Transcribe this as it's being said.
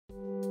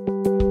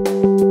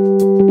I'm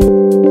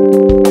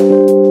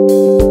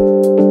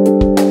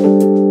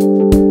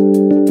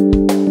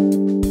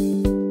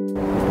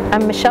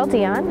Michelle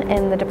Dion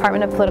in the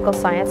Department of Political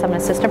Science. I'm an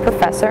assistant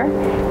professor,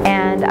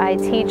 and I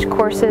teach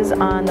courses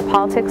on the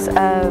politics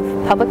of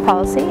public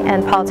policy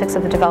and politics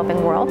of the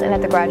developing world, and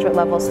at the graduate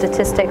level,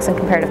 statistics and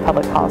comparative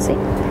public policy.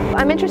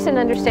 I'm interested in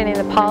understanding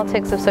the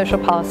politics of social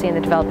policy in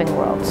the developing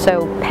world,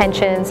 so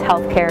pensions,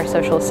 healthcare,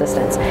 social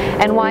assistance,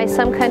 and why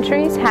some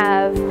countries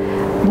have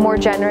more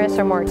generous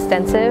or more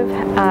extensive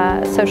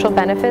social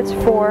benefits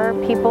for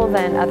people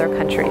than other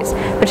countries,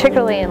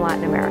 particularly in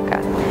Latin America.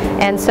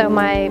 And so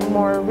my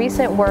more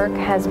recent work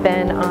has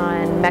been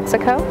on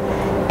Mexico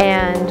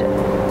and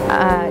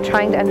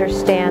trying to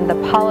understand the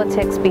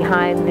politics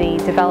behind the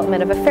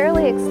development of a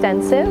fairly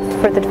extensive,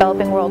 for the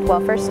developing world,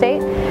 welfare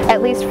state,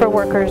 at least for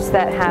workers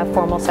that have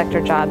formal sector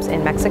jobs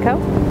in Mexico.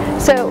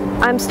 So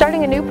I'm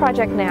starting a new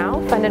project now,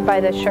 funded by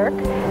the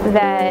SSHRC,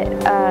 that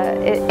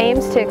it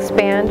aims to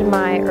expand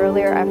my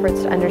earlier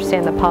efforts to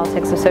understand the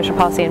politics of social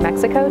policy in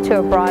Mexico to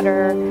a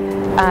broader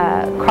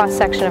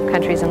cross-section of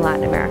countries in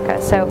Latin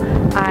America. So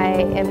I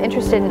am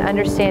interested in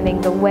understanding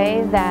the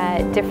way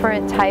that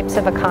different types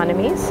of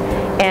economies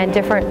and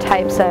different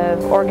types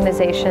of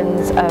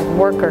organizations of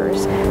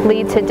workers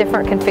lead to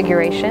different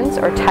configurations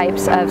or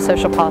types of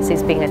social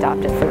policies being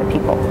adopted for the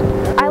people.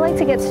 I like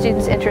to get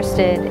students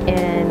interested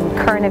in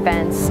current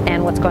events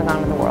and what's going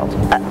on in the world.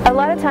 A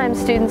lot of times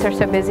students are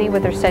so busy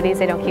with their studies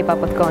they don't keep up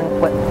with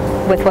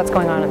what's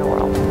going on in the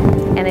world.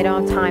 And they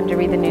don't have time to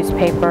read the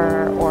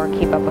newspaper or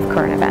keep up with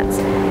current events.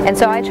 And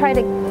so I try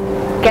to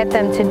get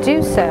them to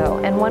do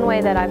so, and one way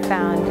that I've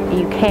found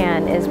you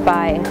can is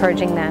by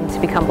encouraging them to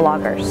become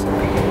bloggers.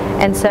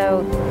 And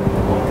so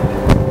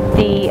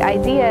the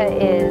idea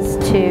is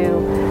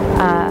to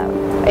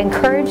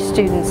encourage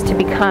students to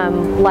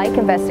become like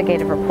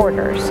investigative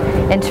reporters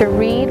and to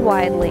read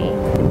widely,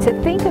 to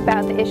think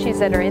about the issues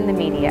that are in the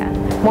media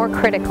more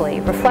critically,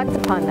 reflect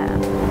upon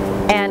them,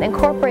 and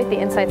incorporate the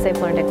insights they've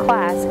learned in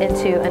class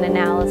into an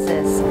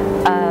analysis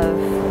of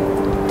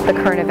the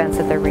current events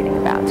that they're reading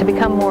about, to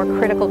become more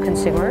critical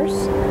consumers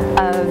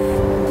of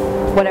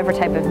whatever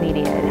type of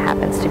media it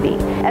happens to be.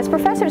 As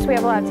professors, we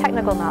have a lot of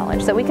technical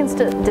knowledge that we can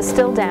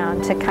distill down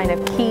to kind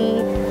of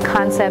key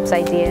concepts,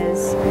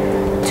 ideas,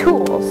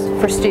 tools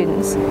for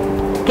students,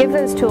 give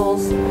those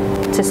tools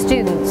to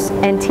students,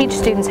 and teach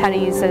students how to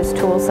use those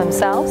tools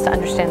themselves to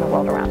understand the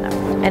world around them.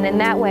 And in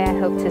that way, I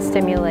hope to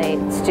stimulate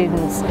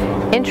students'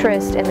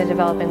 interest in the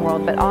developing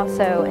world, but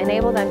also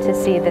enable them to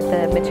see that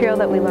the material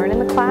that we learn in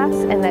the class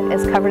and that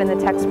is covered in the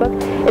textbook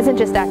isn't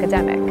just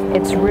academic.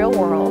 It's real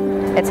world,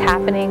 it's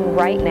happening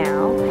right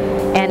now,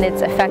 and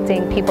it's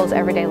affecting people's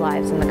everyday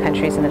lives in the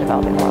countries in the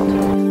developing world.